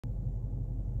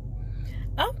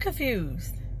I'm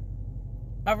confused.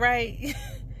 All right.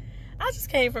 I just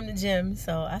came from the gym,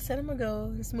 so I said I'm gonna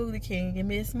go to Smoothie King and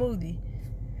me a smoothie.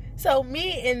 So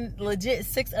me and legit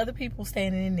 6 other people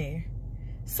standing in there.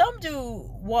 Some dude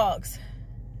walks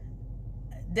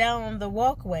down the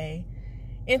walkway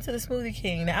into the Smoothie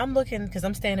King. Now I'm looking because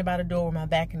I'm standing by the door with my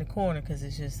back in the corner because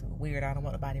it's just weird. I don't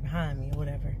want nobody behind me or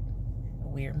whatever.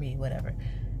 Weird me, whatever.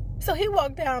 So he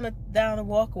walked down the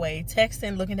walkway,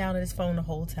 texting, looking down at his phone the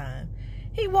whole time.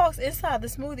 He walks inside the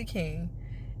Smoothie King,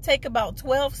 take about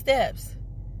 12 steps,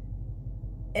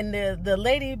 and the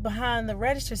lady behind the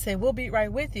register said, "We'll be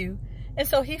right with you." And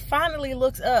so he finally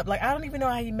looks up. Like, I don't even know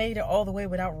how he made it all the way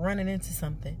without running into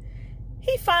something.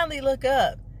 He finally look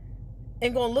up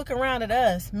and gonna look around at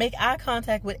us, make eye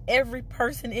contact with every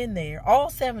person in there, all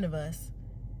 7 of us,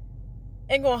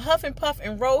 and gonna huff and puff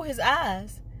and roll his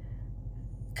eyes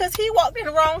because he walked in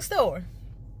the wrong store.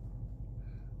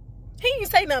 He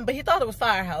didn't say nothing, but he thought it was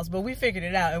Firehouse, but we figured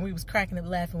it out, and we was cracking up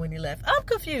laughing when he left. I'm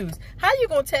confused. How you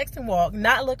gonna text and walk,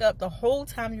 not look up the whole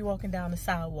time you're walking down the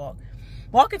sidewalk,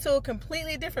 walk into a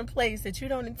completely different place that you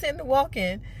don't intend to walk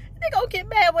in, and they gonna get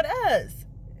mad with us?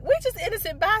 We just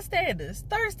innocent bystanders,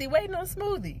 thirsty, waiting on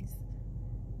smoothies.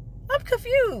 I'm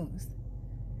confused.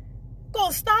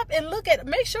 Gonna stop and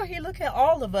make sure he look at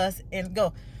all of us and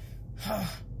go,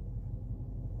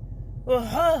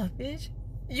 well, bitch.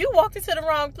 You walked into the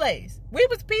wrong place. We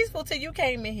was peaceful till you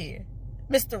came in here.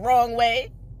 Mr. Wrong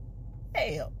Way.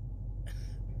 Hell.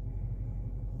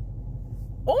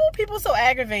 Old people so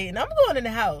aggravating. I'm going in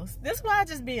the house. This is why I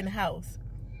just be in the house.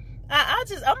 I'm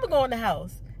gonna go in the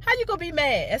house. How you gonna be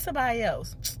mad at somebody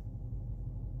else?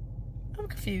 I'm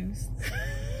confused.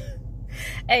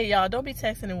 Hey, y'all, don't be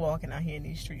texting and walking out here in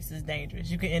these streets. It's dangerous.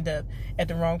 You can end up at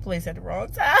the wrong place at the wrong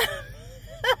time.